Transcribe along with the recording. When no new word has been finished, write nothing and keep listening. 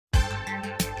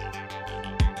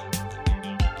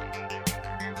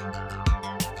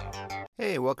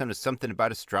Hey, welcome to Something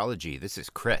About Astrology. This is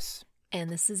Chris.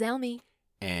 And this is Elmi.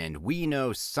 And we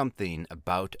know something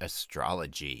about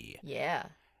astrology. Yeah,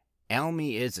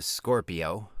 Elmi is a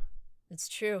Scorpio. it's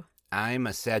true. I'm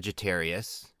a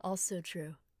Sagittarius. Also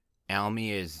true.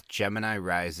 Elmi is Gemini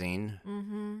rising.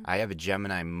 Mm-hmm. I have a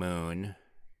Gemini moon.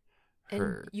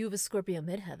 And you have a Scorpio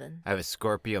midheaven. I have a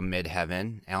Scorpio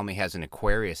midheaven. Elmi has an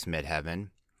Aquarius midheaven.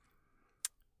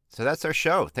 So that's our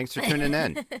show. Thanks for tuning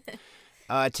in.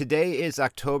 Today is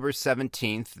October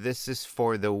 17th. This is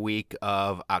for the week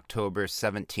of October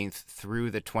 17th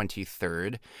through the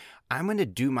 23rd. I'm going to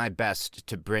do my best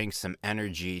to bring some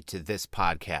energy to this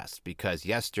podcast because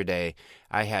yesterday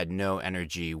I had no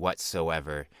energy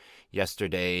whatsoever.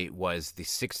 Yesterday was the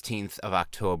 16th of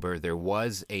October. There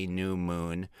was a new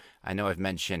moon. I know I've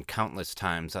mentioned countless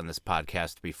times on this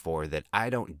podcast before that I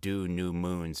don't do new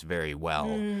moons very well.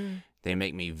 They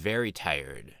make me very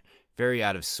tired, very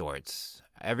out of sorts.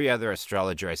 Every other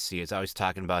astrologer I see is always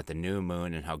talking about the new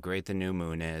moon and how great the new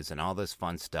moon is and all this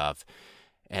fun stuff.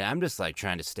 And I'm just like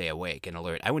trying to stay awake and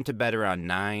alert. I went to bed around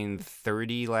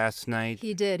 9:30 last night.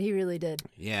 He did. He really did.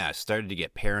 Yeah, I started to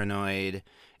get paranoid.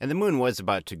 And the moon was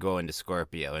about to go into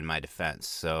Scorpio in my defense.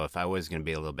 So if I was going to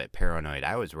be a little bit paranoid,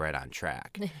 I was right on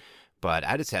track. But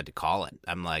I just had to call it.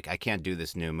 I'm like, I can't do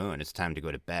this new moon. It's time to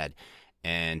go to bed.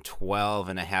 And 12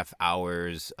 and a half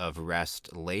hours of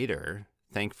rest later,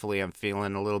 thankfully, I'm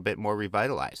feeling a little bit more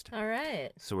revitalized. All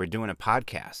right. So we're doing a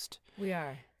podcast. We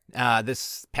are.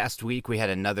 This past week, we had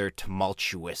another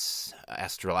tumultuous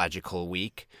astrological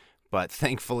week. But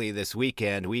thankfully, this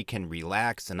weekend, we can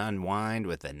relax and unwind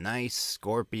with a nice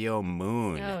Scorpio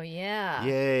moon. Oh, yeah.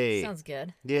 Yay. Sounds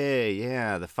good. Yay,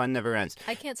 yeah. The fun never ends.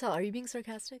 I can't tell. Are you being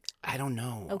sarcastic? I don't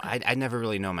know. Okay. I never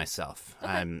really know myself.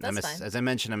 Okay, that's fine. As I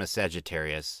mentioned, I'm a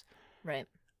Sagittarius. Right.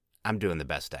 I'm doing the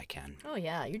best I can. Oh,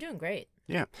 yeah. You're doing great.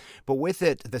 Yeah. But with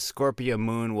it, the Scorpio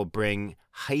moon will bring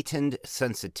heightened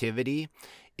sensitivity.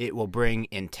 It will bring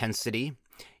intensity.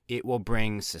 It will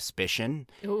bring suspicion.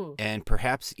 Ooh. And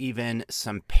perhaps even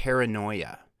some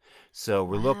paranoia. So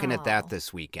we're looking at that Wow.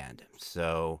 this weekend.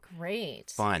 So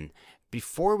Great. fun.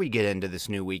 Before we get into this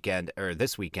weekend,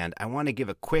 I want to give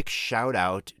a quick shout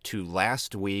out to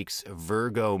last week's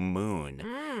Virgo moon.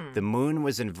 The moon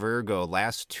was in Virgo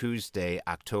last Tuesday,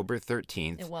 October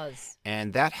 13th. It was.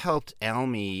 And that helped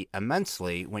Elmi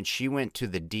immensely when she went to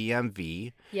the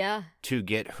DMV Yeah. to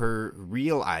get her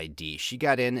real ID. She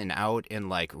got in and out in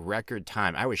like record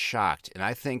time. I was shocked. And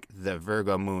I think the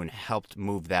Virgo moon helped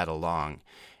move that along.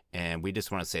 And we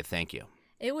just want to say thank you.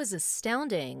 It was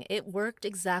astounding. It worked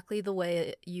exactly the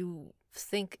way you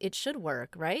think it should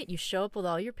work, right? You show up with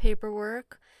all your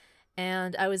paperwork,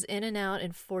 and I was in and out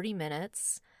in 40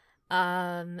 minutes.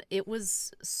 It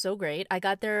was so great. I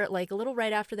got there like a little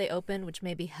right after they opened, which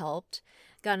maybe helped.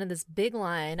 Got in this big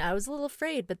line. I was a little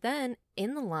afraid, but then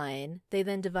in the line, they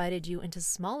then divided you into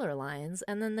smaller lines.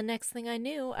 And then the next thing I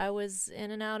knew, I was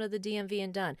in and out of the DMV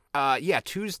and done.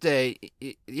 Tuesday.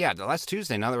 Yeah, the last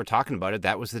Tuesday, now that we're talking about it,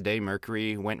 that was the day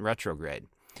Mercury went retrograde.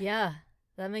 Yeah,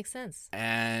 that makes sense.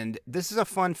 And this is a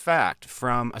fun fact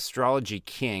from Astrology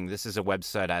King. This is a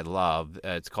website I love.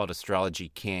 It's called Astrology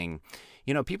King.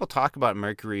 You know, people talk about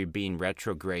Mercury being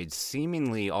retrograde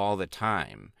seemingly all the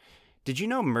time. Did you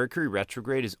know Mercury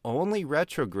retrograde is only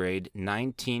retrograde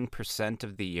 19%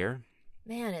 of the year?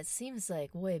 Man, it seems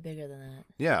like way bigger than that.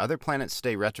 Yeah, other planets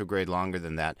stay retrograde longer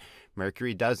than that.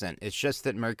 Mercury doesn't. It's just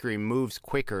that Mercury moves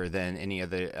quicker than any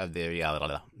other of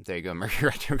the there you go, Mercury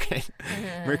retrograde.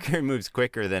 Mercury moves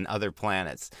quicker than other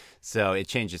planets. So it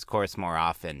changes course more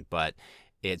often, but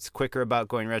it's quicker about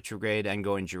going retrograde and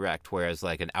going direct, whereas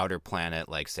like an outer planet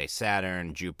like, say,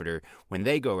 Saturn, Jupiter, when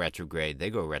they go retrograde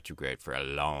for a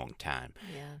long time.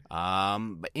 Yeah.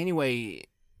 But anyway,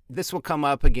 this will come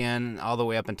up again all the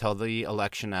way up until the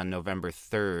election on November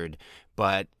 3rd,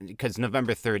 but because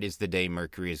November 3rd is the day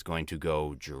Mercury is going to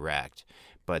go direct.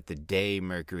 But the day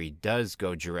Mercury does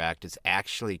go direct is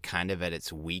actually kind of at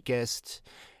its weakest.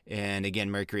 And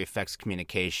again, Mercury affects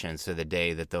communication, so the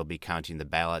day that they'll be counting the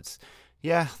ballots,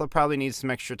 yeah, they'll probably need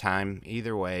some extra time.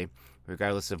 Either way,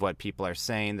 regardless of what people are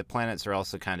saying, the planets are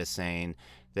also kind of saying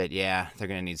that, yeah, they're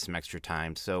going to need some extra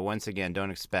time. So once again,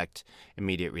 don't expect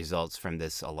immediate results from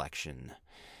this election.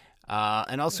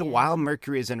 And also, while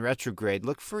Mercury is in retrograde,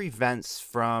 look for events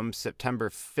from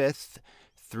September 5th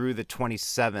through the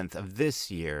 27th of this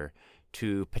year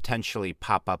to potentially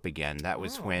pop up again. That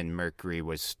was when Mercury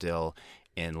was still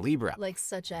in Libra. Like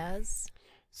such as?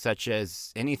 such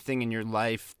as anything in your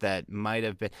life that might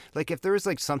have been, like if there was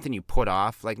like something you put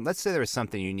off, like let's say there was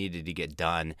something you needed to get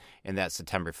done in that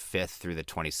September 5th through the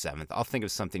 27th. I'll think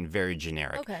of something very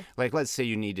generic. Okay. Like let's say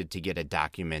you needed to get a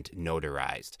document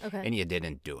notarized and you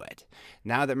didn't do it.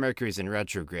 Now that Mercury's in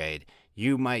retrograde,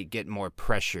 you might get more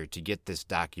pressure to get this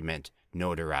document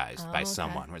notarized by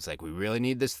someone. Where it's like, we really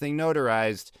need this thing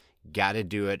notarized. Got to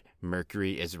do it.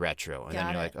 Mercury is retro. And then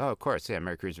you're like, oh, of course. Yeah,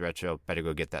 Mercury's retro. Better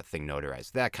go get that thing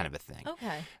notarized. That kind of a thing.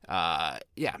 Okay.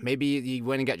 Yeah, maybe you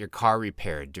went and got your car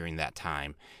repaired during that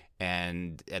time.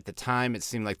 And at the time, it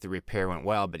seemed like the repair went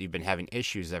well, but you've been having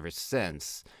issues ever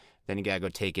since. Then you got to go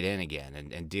take it in again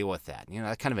and deal with that. You know,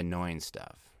 that kind of annoying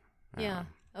stuff. Yeah.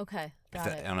 Okay. Got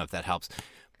it. I don't know if that helps.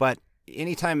 But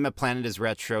anytime a planet is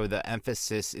retro, the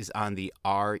emphasis is on the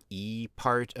RE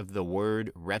part of the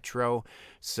word retro.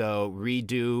 So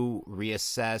redo,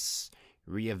 reassess,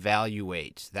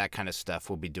 reevaluate, that kind of stuff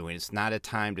we'll be doing. It's not a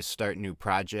time to start new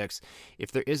projects.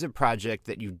 If there is a project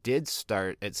that you did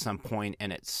start at some point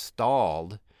and it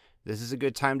stalled, this is a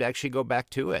good time to actually go back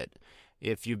to it.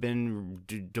 If you've been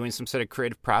doing some sort of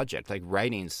creative project, like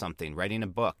writing something, writing a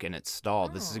book, and it's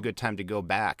stalled, this is a good time to go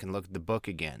back and look at the book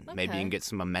again. Okay. Maybe you can get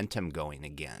some momentum going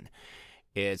again.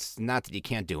 It's not that you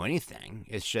can't do anything.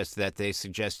 It's just that they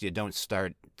suggest you don't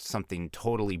start something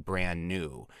totally brand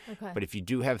new. Okay. But if you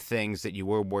do have things that you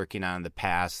were working on in the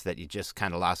past that you just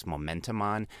kind of lost momentum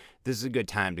on, this is a good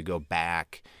time to go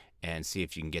back and see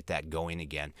if you can get that going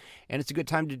again. And it's a good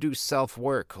time to do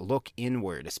self-work, look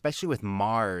inward, especially with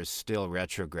Mars still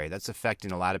retrograde. That's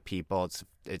affecting a lot of people.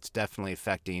 It's definitely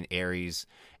affecting Aries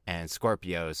and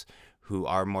Scorpios who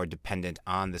are more dependent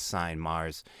on the sign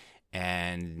Mars.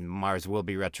 And Mars will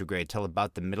be retrograde till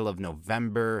about the middle of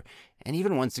November. And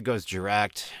even once it goes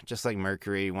direct, just like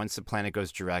Mercury, once the planet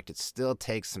goes direct, it still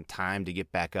takes some time to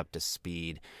get back up to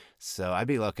speed. So I'd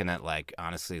be looking at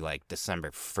honestly, December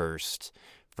 1st,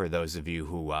 for those of you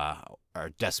who are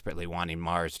desperately wanting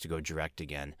Mars to go direct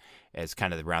again. It's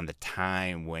kind of around the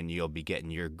time when you'll be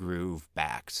getting your groove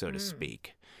back, so to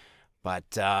speak. But,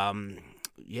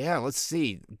 yeah, let's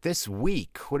see. This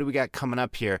week, what do we got coming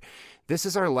up here? This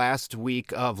is our last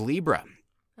week of Libra.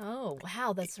 Oh,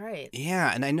 wow, that's right.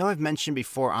 Yeah, and I know I've mentioned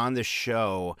before on the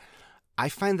show, I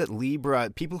find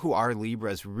that people who are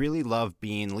Libras really love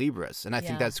being Libras, and I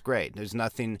think that's great. There's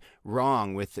nothing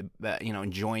wrong with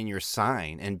enjoying your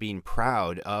sign and being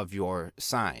proud of your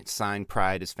sign. Sign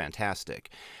pride is fantastic.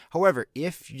 However,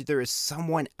 if there is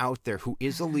someone out there who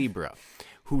is a Libra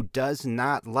who does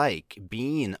not like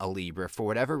being a Libra for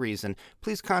whatever reason,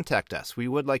 please contact us. We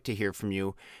would like to hear from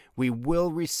you. We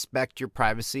will respect your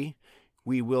privacy.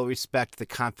 We will respect the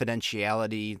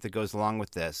confidentiality that goes along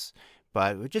with this.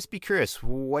 But just be curious,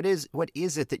 what is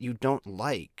it that you don't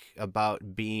like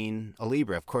about being a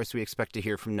Libra? Of course, we expect to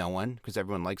hear from no one because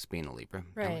everyone likes being a Libra.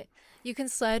 Right. You can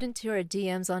slide into our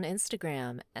DMs on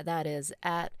Instagram. That is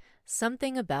at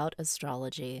Something About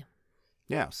Astrology.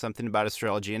 Yeah, Something About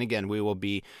Astrology. And again, we will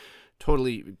be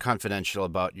totally confidential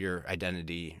about your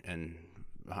identity and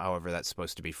however that's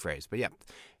supposed to be phrased. But yeah.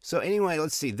 So anyway,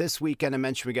 let's see. This weekend I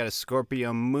mentioned we got a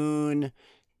Scorpio moon.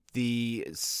 The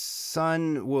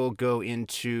sun will go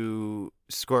into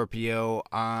Scorpio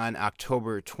on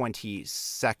October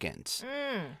 22nd.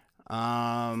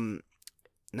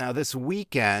 Now, this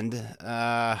weekend,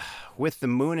 with the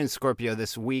moon in Scorpio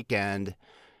this weekend,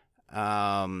 so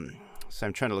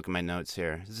I'm trying to look at my notes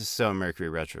here. This is so Mercury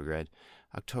retrograde.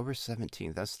 October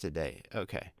 17th, that's today.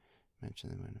 Okay.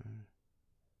 Mention the moon.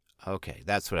 Okay,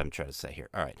 that's what I'm trying to say here.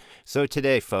 All right. So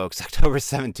today, folks, October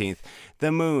 17th,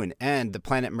 the moon and the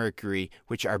planet Mercury,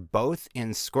 which are both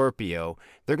in Scorpio,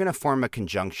 they're going to form a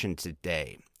conjunction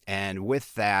today. And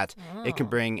with that, it can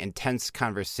bring intense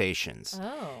conversations.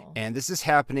 And this is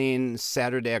happening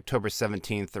Saturday, October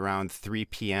 17th, around 3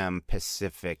 p.m.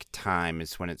 Pacific time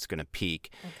is when it's going to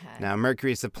peak. Okay. Now,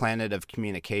 Mercury is the planet of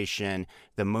communication.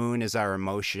 The moon is our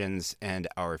emotions and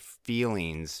our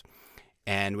feelings.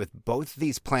 And with both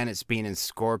these planets being in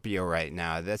Scorpio right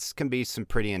now, this can be some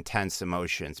pretty intense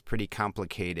emotions, pretty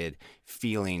complicated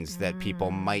feelings that people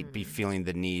might be feeling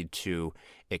the need to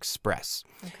express.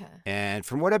 Okay. And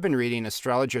from what I've been reading,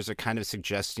 astrologers are kind of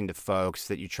suggesting to folks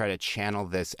that you try to channel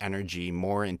this energy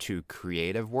more into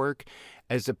creative work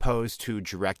as opposed to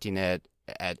directing it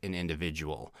at an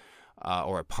individual.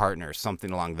 Or a partner, something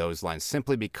along those lines,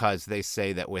 simply because they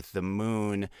say that with the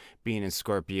moon being in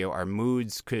Scorpio, our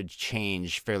moods could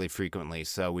change fairly frequently.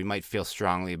 So we might feel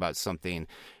strongly about something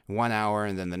 1 hour,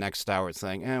 and then the next hour it's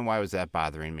like, why was that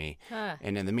bothering me?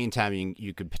 And in the meantime,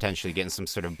 you could potentially get in some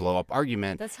sort of blow-up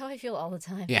argument. That's how I feel all the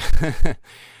time. Yeah.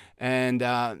 And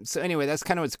so anyway, that's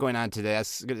kind of what's going on today.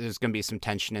 There's going to be some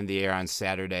tension in the air on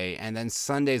Saturday. And then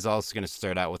Sunday's also going to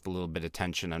start out with a little bit of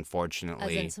tension,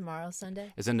 unfortunately. As in tomorrow,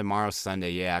 Sunday? As in tomorrow, Sunday,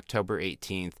 yeah, October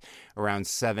 18th, around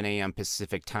 7 a.m.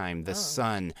 Pacific time. The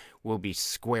sun will be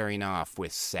squaring off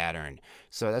with Saturn.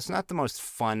 So that's not the most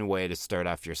fun way to start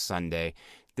off your Sunday.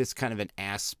 This kind of an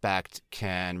aspect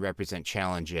can represent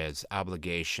challenges,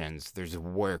 obligations. There's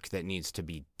work that needs to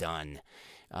be done.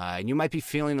 And you might be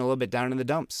feeling a little bit down in the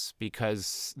dumps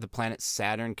because the planet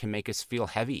Saturn can make us feel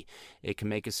heavy. It can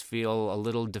make us feel a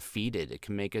little defeated. It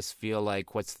can make us feel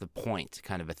like, what's the point,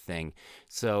 kind of a thing.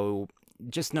 So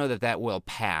just know that will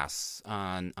pass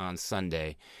on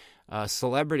Sunday.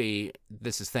 Celebrity,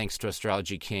 this is thanks to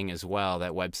Astrology King as well,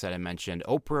 that website I mentioned.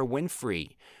 Oprah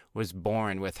Winfrey was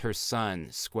born with her sun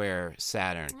square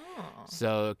Saturn. Oh.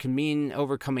 So it can mean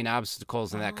overcoming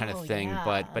obstacles and that kind of thing,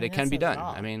 yeah. but it can be done.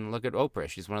 I mean, look at Oprah.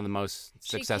 She's one of the most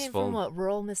successful. She came from what,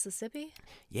 rural Mississippi?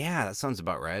 Yeah, that sounds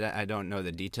about right. I don't know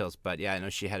the details, but yeah, I know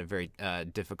she had a very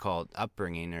difficult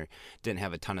upbringing or didn't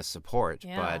have a ton of support,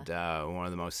 but one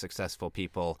of the most successful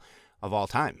people of all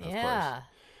time, of course.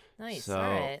 Nice. So, all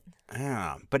right.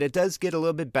 Yeah, but it does get a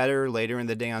little bit better later in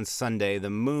the day on Sunday. The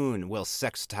moon will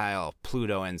sextile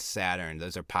Pluto and Saturn.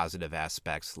 Those are positive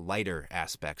aspects, lighter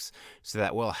aspects. So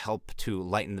that will help to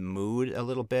lighten the mood a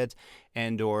little bit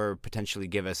and or potentially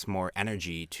give us more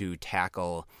energy to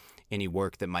tackle any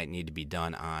work that might need to be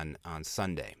done on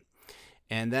Sunday.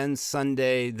 And then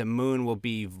Sunday, the moon will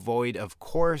be void of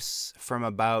course from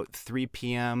about 3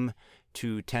 p.m.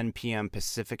 to 10 p.m.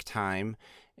 Pacific time.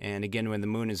 And again, when the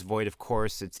moon is void of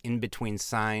course, it's in between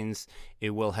signs. It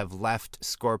will have left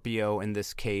Scorpio in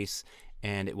this case,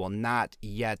 and it will not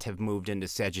yet have moved into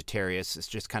Sagittarius. It's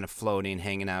just kind of floating,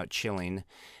 hanging out, chilling.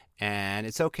 And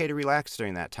it's okay to relax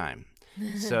during that time.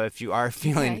 So if you are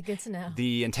feeling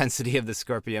the intensity of the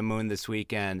Scorpio moon this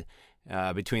weekend,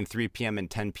 between 3 p.m.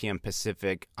 and 10 p.m.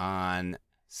 Pacific on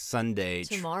Sunday.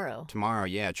 Tomorrow,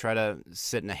 yeah. Try to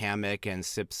sit in a hammock and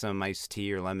sip some iced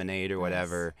tea or lemonade or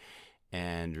whatever.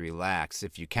 And relax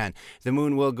if you can. The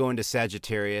moon will go into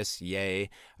Sagittarius, yay,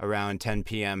 around 10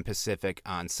 p.m. Pacific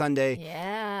on Sunday.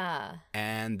 Yeah.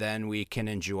 And then we can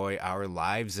enjoy our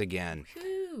lives again.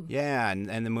 Whew. Yeah,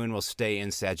 and the moon will stay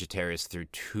in Sagittarius through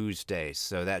Tuesday,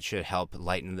 so that should help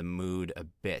lighten the mood a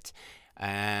bit.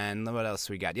 And what else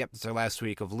we got? Yep, it's our last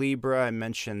week of Libra. I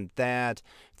mentioned that.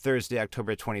 Thursday,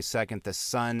 October 22nd, the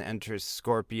sun enters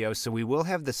Scorpio. So we will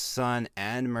have the sun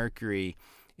and Mercury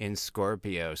in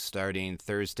Scorpio starting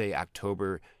Thursday,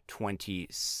 October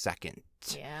 22nd.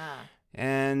 Yeah.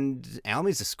 And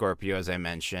Almy's a Scorpio, as I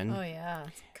mentioned. Oh, yeah.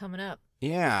 It's coming up.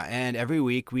 Yeah, and every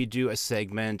week we do a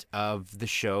segment of the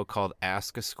show called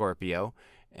Ask a Scorpio,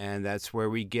 and that's where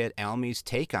we get Almy's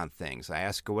take on things. I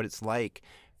ask her what it's like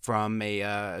from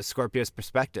a Scorpio's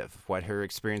perspective, what her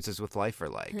experiences with life are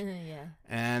like. Yeah.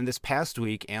 And this past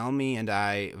week, Almy and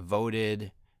I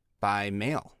voted by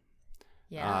mail.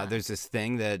 Yeah. There's this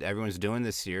thing that everyone's doing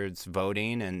this year. It's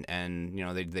voting, and you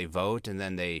know they vote, and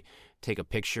then they take a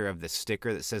picture of the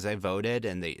sticker that says I voted,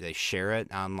 and they share it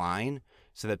online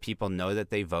so that people know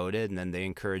that they voted, and then they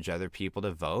encourage other people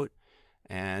to vote.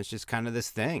 And it's just kind of this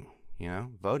thing, you know,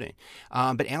 voting.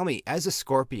 But Almy, as a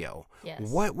Scorpio,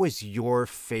 what was your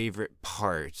favorite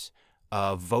part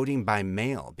of voting by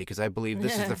mail? Because I believe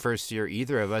this is the first year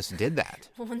either of us did that.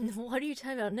 What are you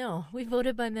talking about? No, we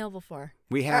voted by mail before.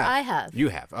 We have. Or I have. You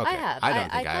have. Okay. I have. I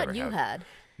don't think I thought ever you have. had.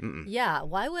 Mm-mm. Yeah.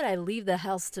 Why would I leave the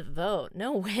house to vote?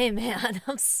 No way, man.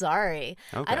 I'm sorry.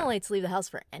 Okay. I don't like to leave the house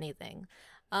for anything.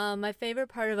 My favorite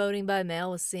part of voting by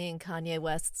mail was seeing Kanye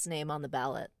West's name on the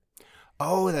ballot.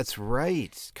 Oh, that's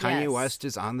right. Kanye Yes. West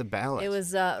is on the ballot. It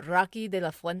was Rocky de la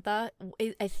Fuente.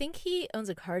 I think he owns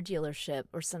a car dealership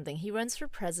or something. He runs for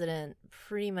president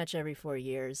pretty much every 4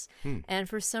 years. And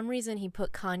for some reason, he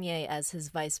put Kanye as his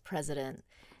vice president.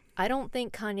 I don't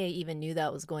think Kanye even knew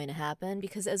that was going to happen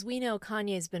because, as we know,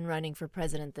 Kanye's been running for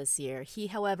president this year. He,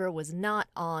 however, was not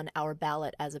on our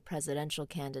ballot as a presidential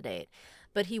candidate,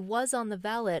 but he was on the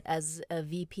ballot as a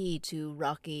VP to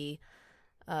Rocky.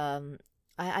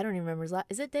 I don't even remember.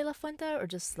 Is it De La Fuente or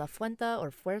just La Fuente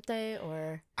or Fuerte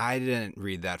or? I didn't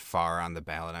read that far on the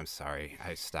ballot. I'm sorry.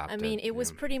 I stopped. I mean, it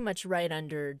was pretty much right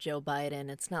under Joe Biden.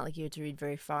 It's not like you had to read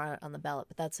very far on the ballot,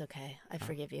 but that's okay. I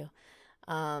forgive you.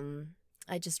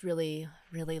 I just really,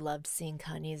 really loved seeing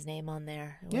Kanye's name on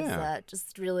there. It was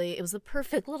just really, it was the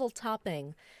perfect little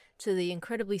topping to the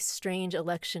incredibly strange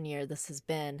election year this has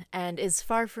been and is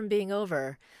far from being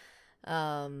over.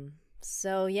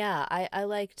 So yeah, I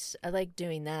liked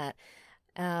doing that.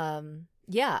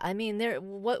 Yeah, I mean,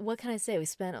 what can I say? We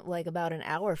spent like about an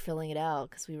hour filling it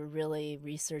out because we were really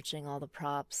researching all the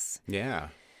props. Yeah.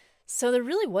 So there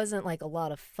really wasn't like a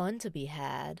lot of fun to be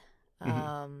had.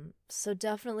 Hmm. So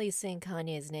definitely seeing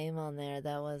Kanye's name on there,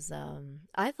 that was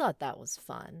I thought that was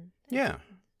fun. Yeah,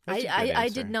 that's a good I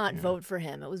did answer. not Yeah. vote for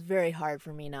him. It was very hard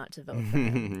for me not to vote for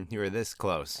him. You were this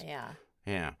close. Yeah.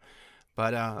 Yeah.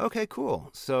 But okay, cool.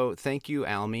 So thank you,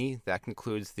 Almy. That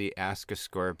concludes the Ask a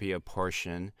Scorpio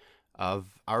portion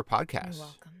of our You're podcast.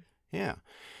 welcome. Yeah.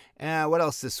 What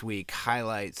else this week?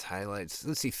 Highlights.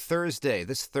 Let's see.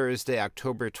 This Thursday,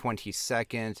 October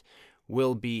 22nd,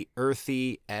 will be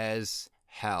earthy as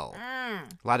hell. A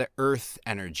lot of earth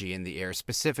energy in the air,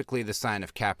 specifically the sign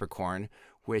of Capricorn,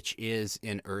 which is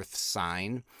an earth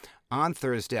sign. On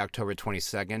Thursday, October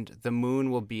 22nd, the moon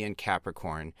will be in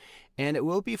Capricorn, and it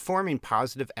will be forming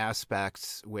positive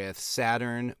aspects with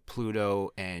Saturn, Pluto,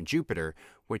 and Jupiter,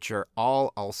 which are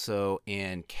all also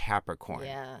in Capricorn.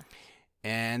 Yeah.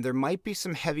 And there might be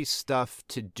some heavy stuff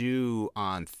to do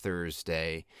on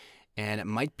Thursday, and it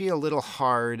might be a little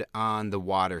hard on the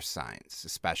water signs,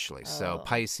 especially. So Oh.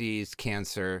 Pisces,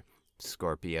 Cancer,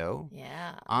 Scorpio.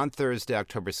 Yeah. On Thursday,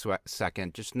 October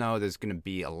 2nd, just know there's going to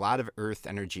be a lot of earth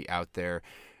energy out there.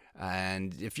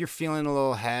 And if you're feeling a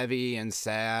little heavy and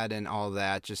sad and all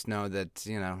that, just know that,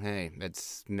 hey,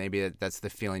 that's the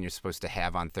feeling you're supposed to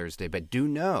have on Thursday. But do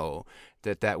know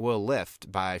that will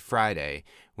lift by Friday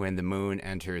when the moon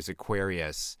enters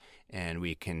Aquarius and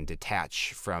we can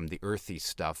detach from the earthy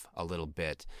stuff a little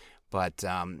bit. But,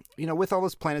 with all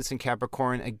those planets in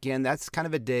Capricorn, again, that's kind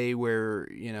of a day where,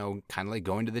 kind of like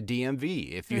going to the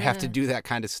DMV. If you have to do that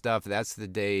kind of stuff, that's the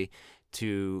day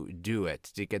to do it,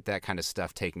 to get that kind of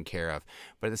stuff taken care of.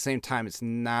 But at the same time, it's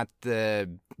not the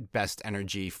best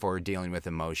energy for dealing with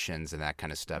emotions and that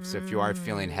kind of stuff. So if you are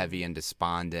feeling heavy and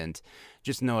despondent,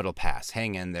 just know it'll pass.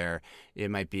 Hang in there.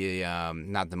 It might be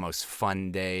not the most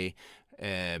fun day,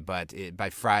 but by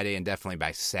Friday and definitely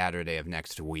by Saturday of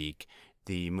next week,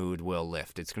 the mood will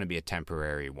lift. It's going to be a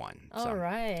temporary one. All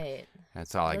right.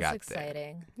 That's all I got That's there.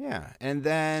 exciting. Yeah. And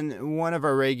then one of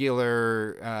our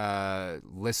regular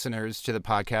listeners to the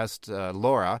podcast,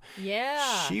 Laura,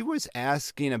 Yeah. she was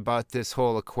asking about this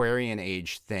whole Aquarian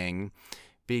age thing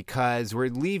because we're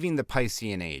leaving the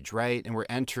Piscean age, right? And we're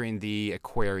entering the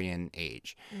Aquarian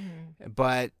age.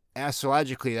 But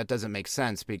astrologically, that doesn't make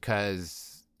sense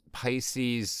because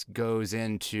Pisces goes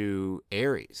into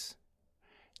Aries.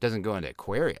 Doesn't go into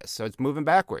Aquarius, so it's moving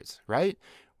backwards, right?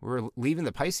 We're leaving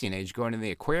the Piscean age, going into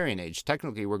the Aquarian age.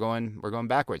 Technically, we're going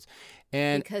backwards,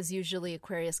 and Because usually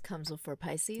Aquarius comes before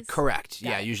Pisces. correct, Got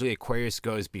yeah. it. Usually Aquarius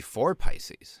goes before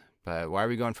Pisces, but why are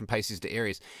we going from Pisces to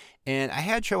Aries? And I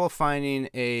had trouble finding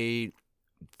a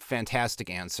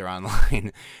fantastic answer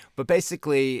online, but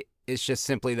basically, it's just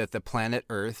simply that the planet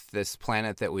Earth, this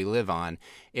planet that we live on,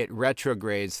 it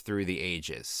retrogrades through the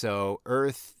ages. So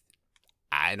Earth,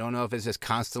 I don't know if it's just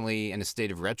constantly in a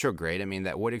state of retrograde. I mean,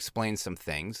 that would explain some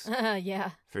things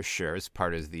Yeah. for sure, as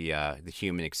part of the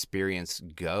human experience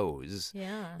goes.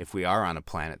 Yeah. If we are on a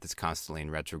planet that's constantly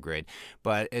in retrograde,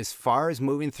 but as far as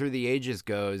moving through the ages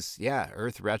goes, yeah,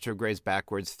 Earth retrogrades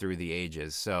backwards through the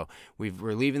ages. So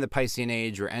we're leaving the Piscean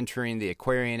age, we're entering the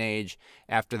Aquarian age.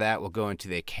 After that, we'll go into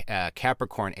the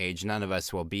Capricorn age. None of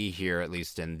us will be here, at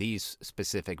least in these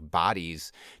specific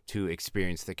bodies, to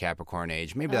experience the Capricorn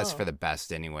age. Maybe that's for the best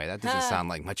anyway. That doesn't sound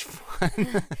like much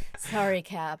fun. Sorry,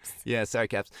 Caps. Yeah, sorry,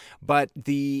 Caps. But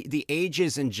the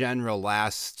ages in general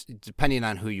last, depending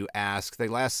on who you ask, they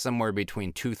last somewhere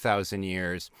between 2,000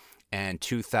 years and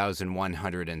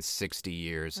 2,160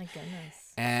 years. My goodness.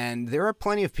 And there are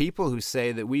plenty of people who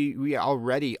say that we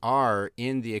already are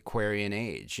in the Aquarian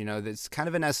age. That's kind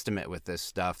of an estimate with this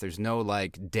stuff. There's no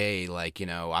day,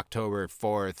 October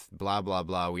 4th, blah, blah,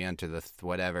 blah, we enter the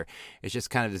whatever. It's just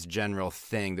kind of this general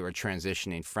thing that we're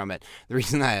transitioning from it. The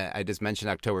reason I just mentioned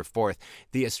October 4th,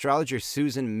 the astrologer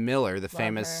Susan Miller, the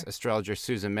famous her. astrologer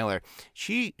Susan Miller,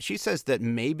 she says that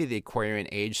maybe the Aquarian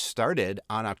age started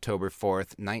on October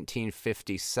 4th,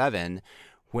 1957,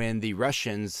 when the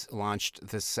Russians launched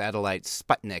the satellite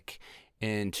Sputnik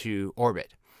into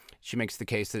orbit. She makes the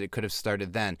case that it could have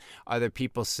started then. Other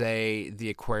people say the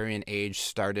Aquarian age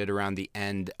started around the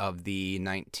end of the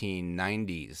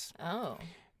 1990s. Oh.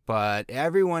 But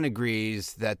everyone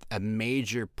agrees that a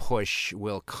major push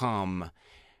will come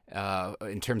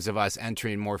in terms of us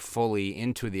entering more fully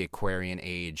into the Aquarian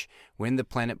age when the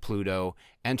planet Pluto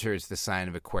enters the sign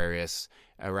of Aquarius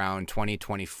around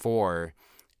 2024.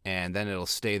 And then it'll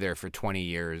stay there for 20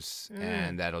 years,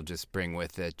 and that'll just bring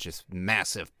with it just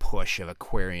massive push of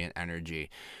Aquarian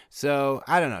energy. So,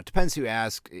 I don't know. It depends who you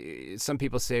ask. Some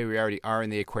people say we already are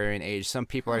in the Aquarian age. Some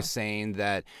people are saying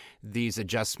that these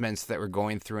adjustments that we're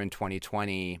going through in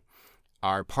 2020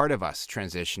 are part of us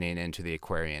transitioning into the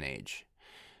Aquarian age.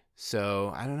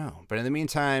 So I don't know. But in the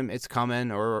meantime, it's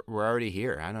coming or we're already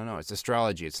here. I don't know. It's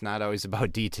astrology. It's not always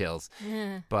about details,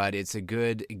 Yeah. but it's a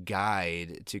good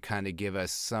guide to kind of give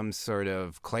us some sort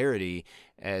of clarity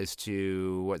as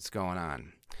to what's going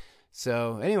on.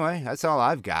 So anyway, that's all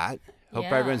I've got. Hope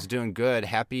Yeah. everyone's doing good.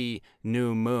 Happy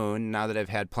new moon. Now that I've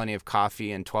had plenty of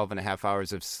coffee and 12 and a half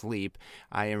hours of sleep,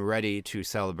 I am ready to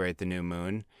celebrate the new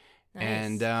moon.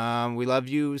 Nice. And we love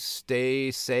you.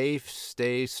 Stay safe,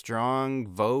 stay strong,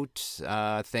 vote.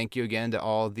 Thank you again to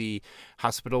all the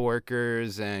hospital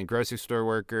workers and grocery store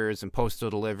workers and postal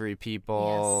delivery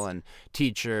people Yes. and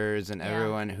teachers and Yeah.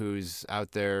 everyone who's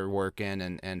out there working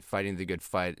and fighting the good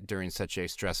fight during such a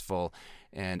stressful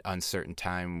and uncertain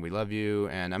time. We love you.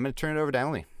 And I'm going to turn it over to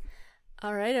Emily.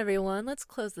 All right, everyone, let's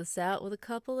close this out with a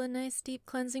couple of nice deep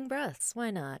cleansing breaths.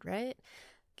 Why not, right?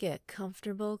 Get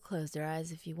comfortable, close your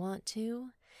eyes if you want to,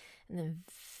 and then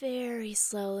very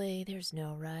slowly, there's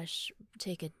no rush,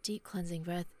 take a deep cleansing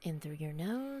breath in through your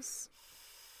nose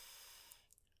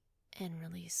and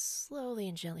release slowly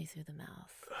and gently through the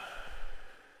mouth.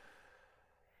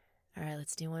 All right,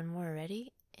 let's do one more.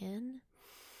 Ready? In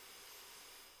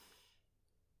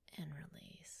and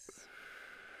release.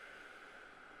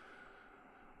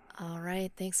 All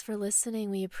right, thanks for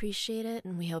listening. We appreciate it,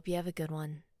 and we hope you have a good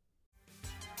one.